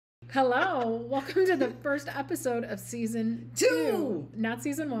Hello, welcome to the first episode of season 2. Not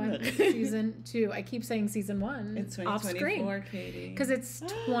season 1, season 2. I keep saying season 1. It's 2024, Katie. Because it's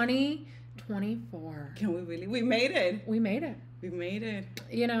 2024. Can we really? We made it. We made it. We made it.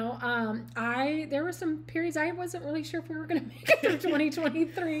 You know, there were some periods I wasn't really sure if we were going to make it through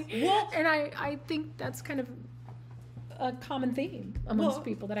 2023. Well, and I think that's kind of a common theme amongst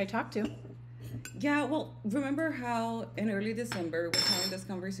people that I talk to. Yeah, well, remember how in early December we're having this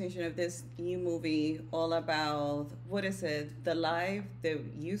conversation of this new movie all about, what is it, the life that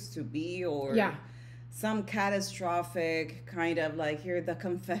used to be, or some catastrophic kind of like, here are the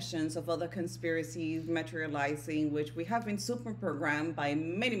confessions of other conspiracies materializing, which we have been super programmed by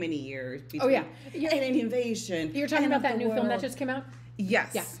many, many years. Between an invasion. You're talking about that new film that just came out?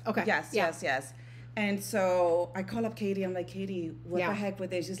 Yes. Yeah. Okay. Yes. And so I call up Katie. I'm like, Katie, what the heck with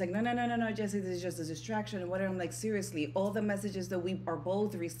this? She's like, no, Jessy, this is just a distraction and whatever. I'm like, seriously, all the messages that we are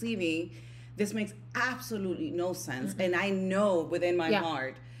both receiving, this makes absolutely no sense. Mm-hmm. And I know within my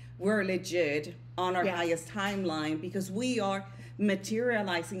heart, we're legit on our highest timeline because we are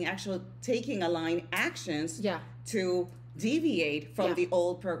materializing, actually taking aligned actions to deviate from the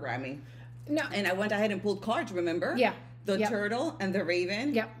old programming. No. And I went ahead and pulled cards, remember? Yeah. The turtle and the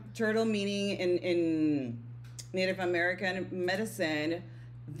raven. Yep. Turtle meaning in Native American medicine,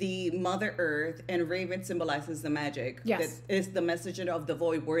 the Mother Earth, and raven symbolizes the magic. Yes. That is the message of the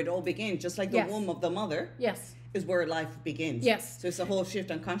void where it all begins, just like the womb of the mother. Yes. Is where life begins. Yes. So it's a whole shift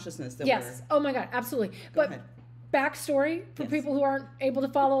in consciousness. That Oh my God, absolutely. Go ahead. Backstory for people who aren't able to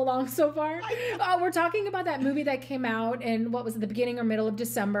follow along so far. We're talking about that movie that came out in, what was it, the beginning or middle of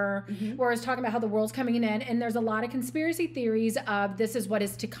December, where it's talking about how the world's coming in, and there's a lot of conspiracy theories of this is what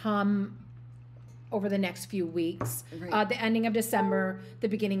is to come over the next few weeks. Right. The ending of December, the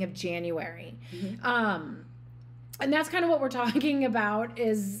beginning of January. And that's kind of what we're talking about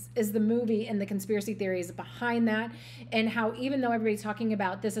is the movie and the conspiracy theories behind that, and how even though everybody's talking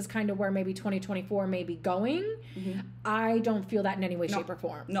about this is kind of where maybe 2024 may be going, I don't feel that in any way, shape, or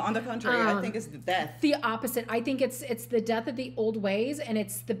form. No, on the contrary, I think it's the death. The opposite. I think it's the death of the old ways, and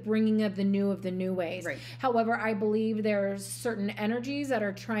it's the bringing of the new ways. Right. However, I believe there's certain energies that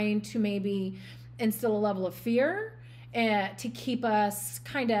are trying to maybe instill a level of fear to keep us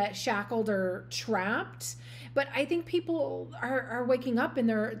kind of shackled or trapped. But I think people are waking up and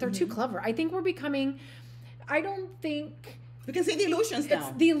they're too clever. I think we're becoming, I don't think... We can see the illusions now.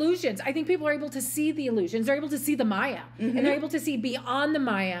 It's the illusions. I think people are able to see the illusions. They're able to see the Maya. And they're able to see beyond the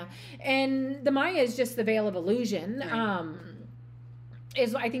Maya. And the Maya is just the veil of illusion. Right.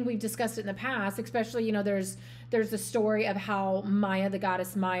 I think we've discussed it in the past, especially, you know, there's the story of how Maya, the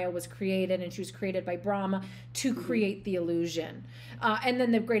goddess Maya, was created, and she was created by Brahma to create the illusion. And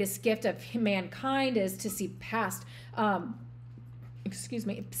then the greatest gift of mankind is to see past,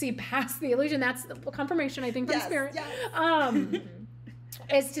 see past the illusion. That's the confirmation, I think, from Spirit. Yes.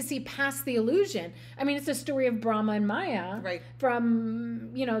 Is to see past the illusion. I mean, it's a story of Brahma and Maya, right? From,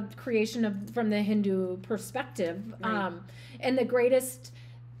 you know, creation from the Hindu perspective. Right. And the greatest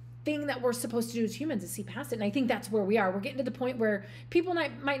thing that we're supposed to do as humans is see past it. And I think that's where we are. We're getting to the point where people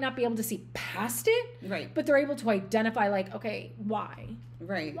might not be able to see past it, right? But they're able to identify, like, okay, why?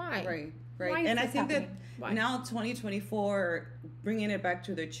 Right. Why? Right. Right. And I think happening? That now 2024, bringing it back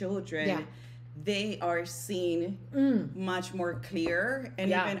to the children, they are seen much more clear.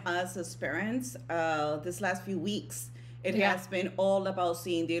 And even us as parents, this last few weeks, it has been all about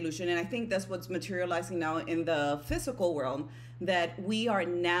seeing the illusion. And I think that's what's materializing now in the physical world, that we are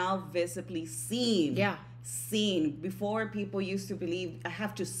now visibly seen. Yeah. Seen. Before, people used to believe, I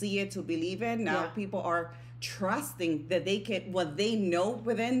have to see it to believe it. Now people are trusting that they can, what they know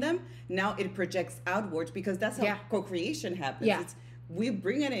within them, now it projects outwards, because that's how co-creation happens. Yeah. We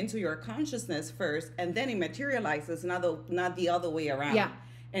bring it into your consciousness first, and then it materializes, not the other way around. Yeah.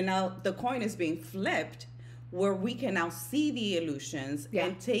 And now the coin is being flipped, where we can now see the illusions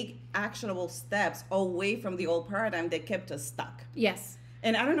and take actionable steps away from the old paradigm that kept us stuck. Yes.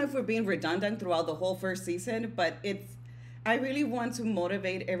 And I don't know if we're being redundant throughout the whole first season, but I really want to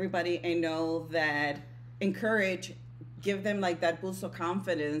motivate everybody and know that, encourage, give them like that boost of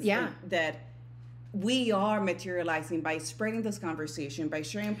confidence that we are materializing by spreading this conversation, by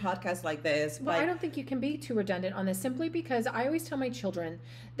sharing podcasts like this. Well, I don't think you can be too redundant on this, simply because I always tell my children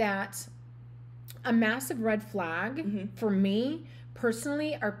that a massive red flag for me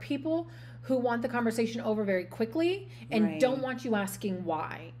personally are people who want the conversation over very quickly and don't want you asking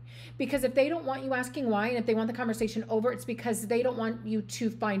why. Because if they don't want you asking why, and if they want the conversation over, it's because they don't want you to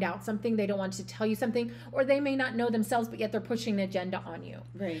find out something. They don't want to tell you something, or they may not know themselves, but yet they're pushing an agenda on you.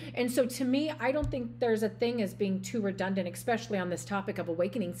 Right. And so to me, I don't think there's a thing as being too redundant, especially on this topic of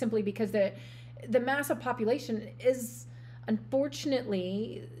awakening, simply because the massive population is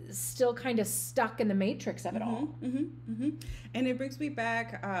unfortunately still kind of stuck in the matrix of it all. And it brings me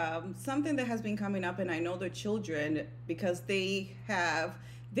back something that has been coming up, and I know the children, because they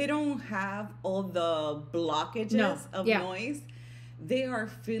don't have all the blockages of noise. They're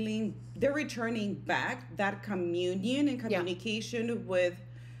returning back that communion and communication with,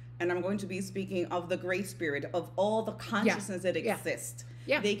 and I'm going to be speaking of the Great Spirit, of all the consciousness that exists.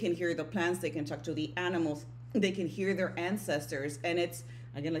 They can hear the plants, they can talk to the animals, they can hear their ancestors, and it's,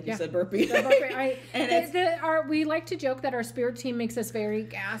 again, like you said, burpee. We like to joke that our spirit team makes us very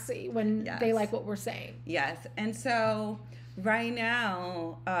gassy when they like what we're saying. Yes, and so right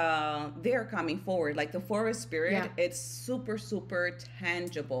now, they're coming forward. Like the forest spirit, it's super, super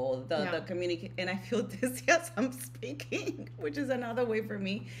tangible. The communicate, and I feel this as I'm speaking, which is another way for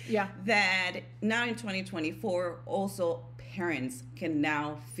me. That now in 2024, also parents can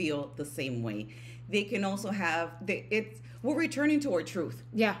now feel the same way. They can also have we're returning to our truth.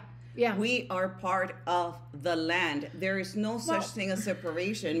 We are part of the land. There is no such thing as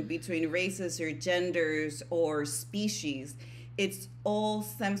separation between races or genders or species. It's all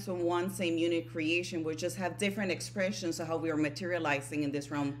stems from one same unit creation. We just have different expressions of how we are materializing in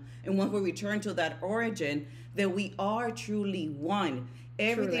this realm. And when we return to that origin, that we are truly one.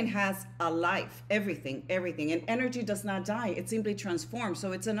 Everything has a life, everything. And energy does not die. It simply transforms.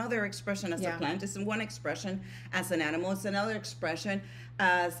 So it's another expression as a plant. It's one expression as an animal. It's another expression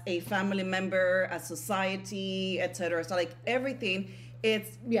as a family member, as society, etc. So like everything,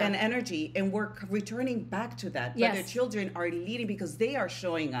 it's an energy. And we're returning back to that. But the children are leading because they are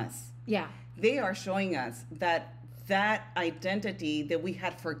showing us. They are showing us that identity that we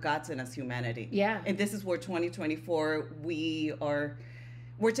had forgotten as humanity. And this is where 2024,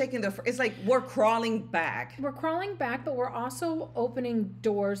 we're taking it's like we're crawling back. We're crawling back, but we're also opening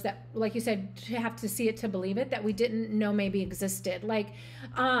doors that, like you said, to have to see it to believe it, that we didn't know maybe existed. Like,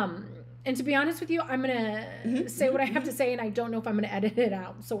 and to be honest with you, I'm going to say what I have to say, and I don't know if I'm going to edit it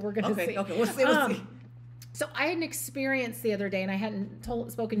out. So we're going to see. Okay, we'll see. So I had an experience the other day, and I hadn't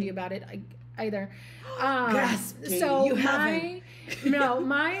spoken to you about it either. Gasp, so you haven't.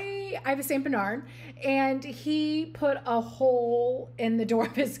 I have a Saint Bernard, and he put a hole in the door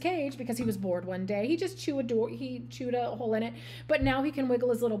of his cage because he was bored one day. He just chewed a hole in it, but now he can wiggle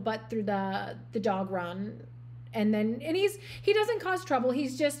his little butt through the dog run. And he doesn't cause trouble.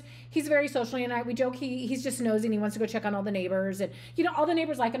 He's very social, and we joke he's just nosy and he wants to go check on all the neighbors, and all the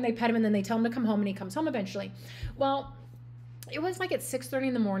neighbors like him. They pet him and then they tell him to come home, and he comes home eventually. Well, it was like at 6:30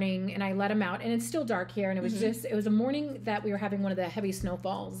 in the morning, and I let him out, and it's still dark here, and it was it was a morning that we were having one of the heavy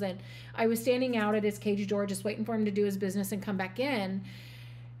snowfalls, and I was standing out at his cage door just waiting for him to do his business and come back in.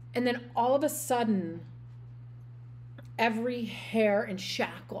 And then all of a sudden, every hair and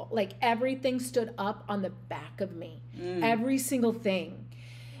shackle, like everything stood up on the back of me. Every single thing.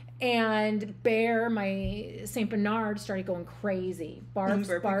 And Bear, my Saint Bernard, started going crazy. Barks.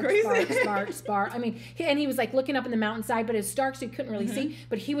 I mean, he was like looking up in the mountainside, but it's dark, so you couldn't really see.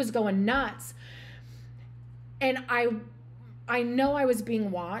 But he was going nuts. And I know I was being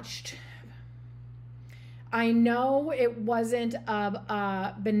watched. I know it wasn't of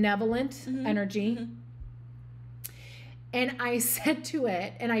benevolent energy. And I said to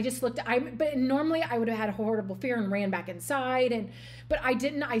it, and I just looked, but normally I would have had a horrible fear and ran back inside, but I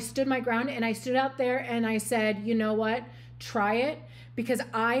didn't. I stood my ground, and I stood out there, and I said, you know what, try it, because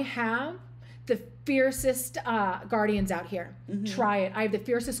I have the fiercest guardians out here. Try it. I have the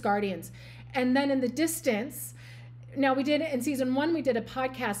fiercest guardians. And then in the distance, now we did, in season 1, we did a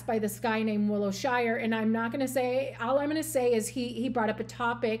podcast by this guy named Willow Shire, and I'm not going to say, all I'm going to say is he brought up a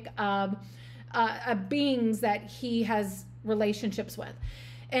topic of beings that he has relationships with.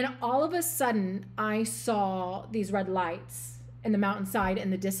 And all of a sudden, I saw these red lights in the mountainside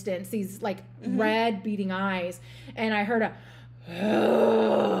in the distance, these like red beating eyes. And I heard a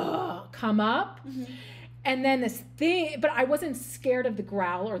come up. And then this thing, but I wasn't scared of the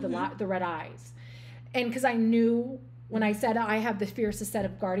growl or the red eyes. And because I knew when I said I have the fiercest set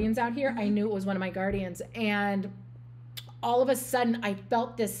of guardians out here, I knew it was one of my guardians. And all of a sudden, I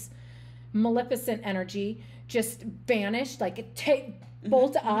felt this maleficent energy just vanished, like it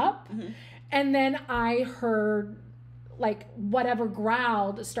bolt up. And then I heard like whatever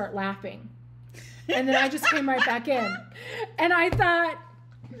growled start laughing, and then I just came right back in, and I thought,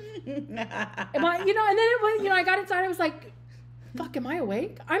 and then it was, I got inside, I was like, fuck, am I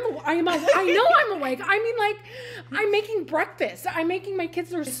awake? I know I'm awake. I mean, like, I'm making breakfast. I'm making my kids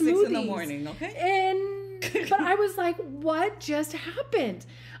their smoothies. 6 in the morning, okay? But I was like, what just happened?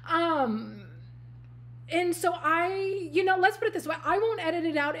 And so let's put it this way. I won't edit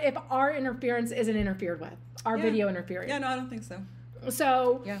it out if our interference isn't interfered with. Our video interfering. Yeah, no, I don't think so.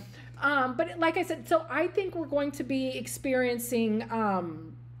 So, yeah. But like I said, so I think we're going to be experiencing,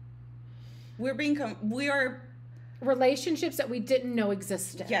 we are relationships that we didn't know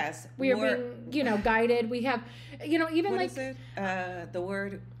existed. Yes. We are being, guided. We have, even what like. Is it? The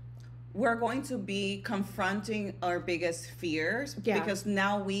word, we're going to be confronting our biggest fears because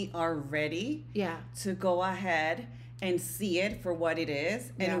now we are ready to go ahead and see it for what it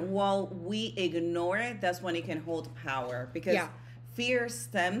is. And while we ignore it, that's when it can hold power, because fear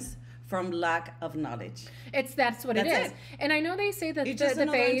stems from lack of knowledge. That's what it is. And I know they say that the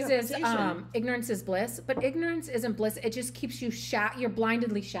phase is ignorance is bliss, but ignorance isn't bliss. It just keeps you you're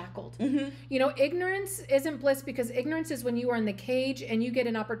blindly shackled. Ignorance isn't bliss, because ignorance is when you are in the cage and you get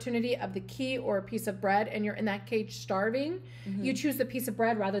an opportunity of the key or a piece of bread and you're in that cage starving. You choose the piece of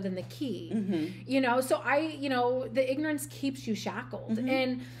bread rather than the key. So the ignorance keeps you shackled.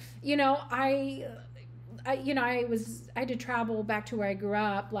 And I had to travel back to where I grew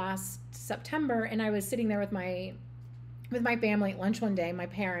up last September, and I was sitting there with my family at lunch one day, my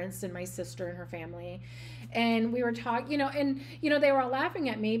parents and my sister and her family, and we were talking, they were all laughing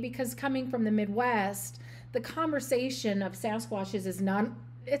at me because, coming from the Midwest, the conversation of Sasquatches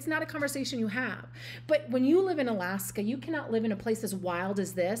it's not a conversation you have. But when you live in Alaska, you cannot live in a place as wild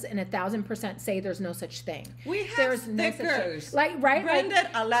as this and 1,000% say there's no such thing. We have stickers. Branded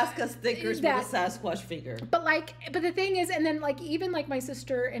Alaska stickers with a Sasquatch figure. But the thing is, and then even my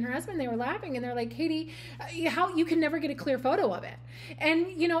sister and her husband, they were laughing and they're like, Katie, how you can never get a clear photo of it. And,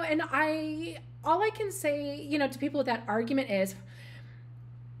 all I can say, to people with that argument is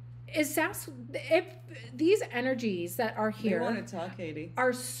if these energies that are here want to talk, Katie,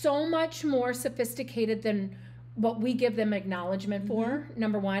 are so much more sophisticated than what we give them acknowledgement for,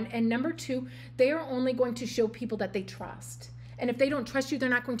 number one. And number two, they are only going to show people that they trust. And if they don't trust you, they're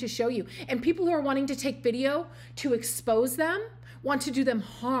not going to show you. And people who are wanting to take video to expose them want to do them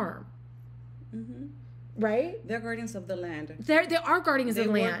harm. Right? They're guardians of the land. They are guardians of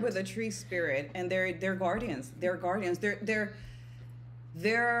the land. They work with the tree spirit, and they're guardians. They're guardians.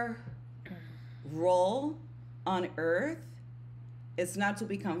 Their role on Earth is not to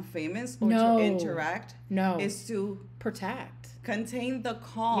become famous or to interact. No. It's to protect. Contain the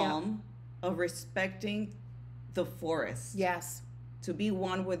calm of respecting the forest. Yes. To be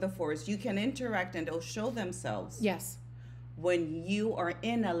one with the forest. You can interact and they'll show themselves. Yes. When you are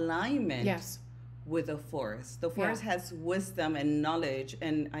in alignment with the forest. The forest has wisdom and knowledge,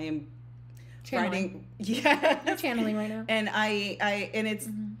 and I am channeling. You're channeling right now. And and it's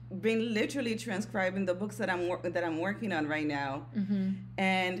been literally transcribed in the books that I'm working on right now.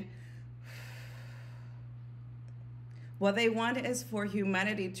 And what they want is for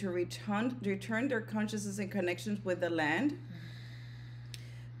humanity to return their consciousness and connections with the land,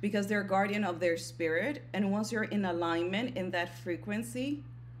 because they're guardian of their spirit. And once you're in alignment in that frequency,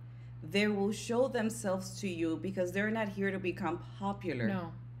 they will show themselves to you, because they're not here to become popular.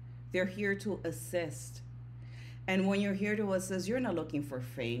 No. They're here to assist. And when you're here to assist, you're not looking for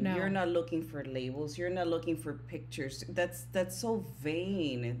fame. No. You're not looking for labels. You're not looking for pictures. That's so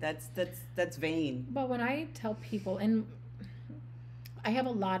vain. That's vain. But when I tell people, and I have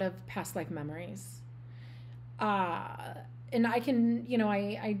a lot of past life memories, and I can,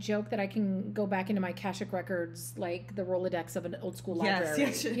 I joke that I can go back into my Akashic records, like the Rolodex of an old school library.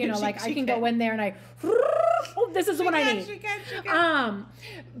 Yes, I can go in there and this is what I need.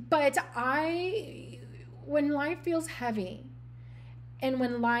 But when life feels heavy and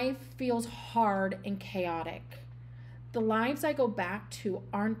when life feels hard and chaotic, the lives I go back to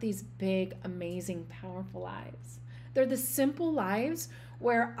aren't these big, amazing, powerful lives. They're the simple lives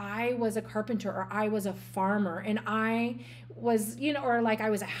where I was a carpenter, or I was a farmer, and I was, or I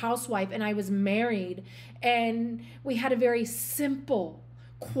was a housewife and I was married, and we had a very simple,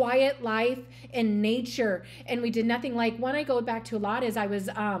 quiet life in nature, and we did nothing. Like, one I go back to a lot is I was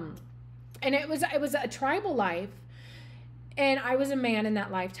and it was a tribal life, and I was a man in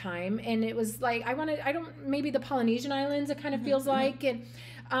that lifetime, and it was like maybe the Polynesian Islands, it kind of feels like, and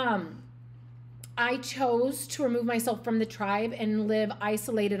I chose to remove myself from the tribe and live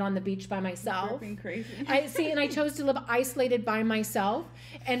isolated on the beach by myself. You're crazy. And I chose to live isolated by myself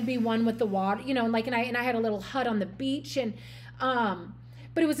and be one with the water, and I had a little hut on the beach, and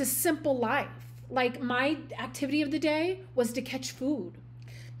but it was a simple life. Like, my activity of the day was to catch food.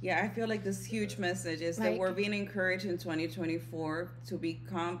 Yeah, I feel like this huge message is that we're being encouraged in 2024 to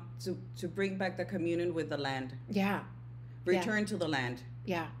become, to bring back the communion with the land. Yeah. Return to the land.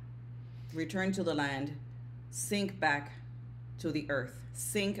 Yeah. Return to the land. Sink back to the earth.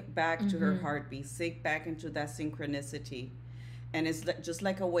 Sink back to her heartbeat. Sink back into that synchronicity. And it's just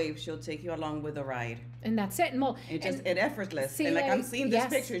like a wave. She'll take you along with the ride. And that's it. And it's effortless. And like I'm seeing this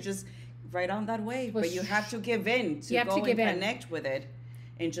picture, just right on that wave. But you have to give in to go and connect with it.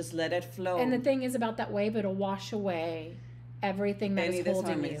 And just let it flow. And the thing is about that wave, it'll wash away everything that is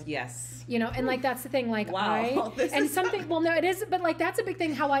holding you. Yes. You know, and like that's the thing, like it is, but like that's a big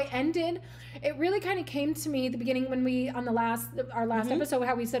thing. How I ended, it really kind of came to me at the beginning when we on our last episode,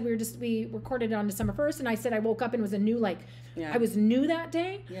 how we said we recorded it on December 1st, and I said I woke up and it was a new I was new that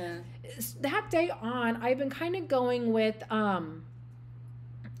day. Yeah. That day on, I've been kind of going with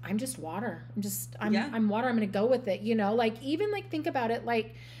I'm just water. I'm water. I'm going to go with it. You know, like even like think about it.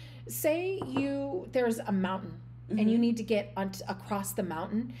 Like say there's a mountain and you need to get across the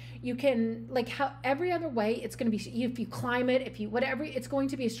mountain. You can like how every other way it's going to be, if you climb it, if you, whatever, it's going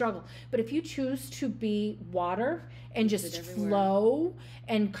to be a struggle. But if you choose to be water and just flow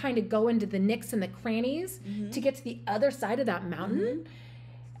and kind of go into the nicks and the crannies to get to the other side of that mountain,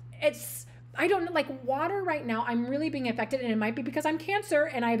 I don't know, like water right now, I'm really being affected, and it might be because I'm Cancer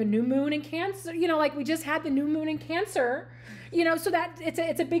and I have a new moon in Cancer, you know, like we just had the new moon in Cancer, you know, so that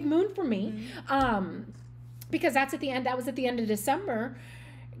it's a big moon for me, because that was at the end of December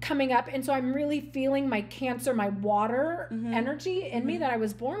coming up. And so I'm really feeling my Cancer, my water energy in me that I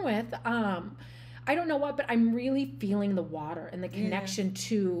was born with. I don't know what, but I'm really feeling the water and the connection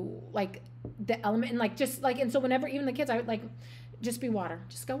to like the element and like, just like, and so whenever, even the kids, I would like, just be water.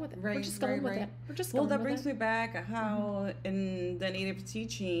 Just go with it. We're just going with it. We're just going with it. Well, that brings me back how in the native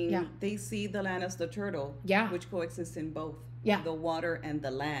teaching, they see the land as the turtle, which coexists in both the water and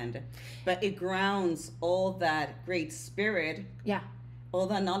the land. But it grounds all that great spirit, all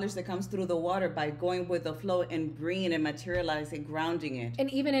that knowledge that comes through the water by going with the flow and bringing and materializing, grounding it.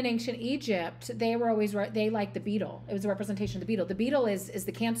 And even in ancient Egypt, they were always they liked the beetle. It was a representation of the beetle. The beetle is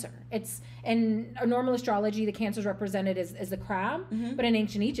the Cancer. It's in a normal astrology, the Cancer is represented as the crab, but in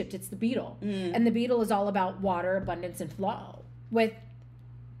ancient Egypt, it's the beetle. And the beetle is all about water, abundance, and flow with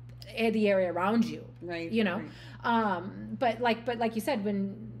the area around you. Right. You know, but like you said,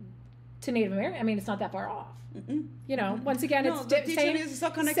 when to Native American, I mean, it's not that far off. You know, once again, it's the teaching is so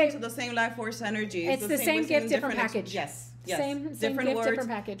connected to the same life force energy. It's the same gift, different package. Yes. Same different gift, words, different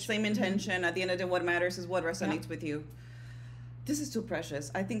package. Same intention. At the end of the day, what matters is what resonates with you. This is too precious.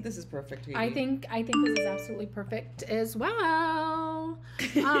 I think this is perfect. Katie. I think this is absolutely perfect as well.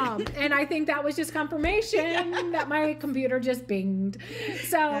 And I think that was just confirmation that my computer just binged.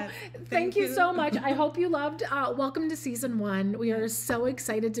 So thank you so much. I hope you loved. Welcome to season 1. We are so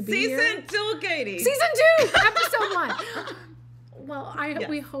excited to be here. Season 2, Katie. Season 2, episode 1. Well,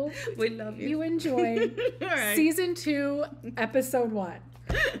 we hope we love you enjoyed season 2, episode 1.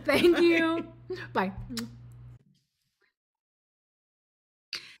 Thank you. Bye.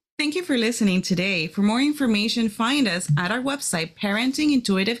 Thank you for listening today. For more information, find us at our website,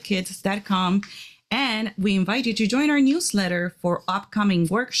 parentingintuitivekids.com. And we invite you to join our newsletter for upcoming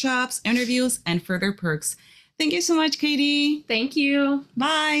workshops, interviews, and further perks. Thank you so much, Katie. Thank you.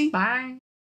 Bye. Bye.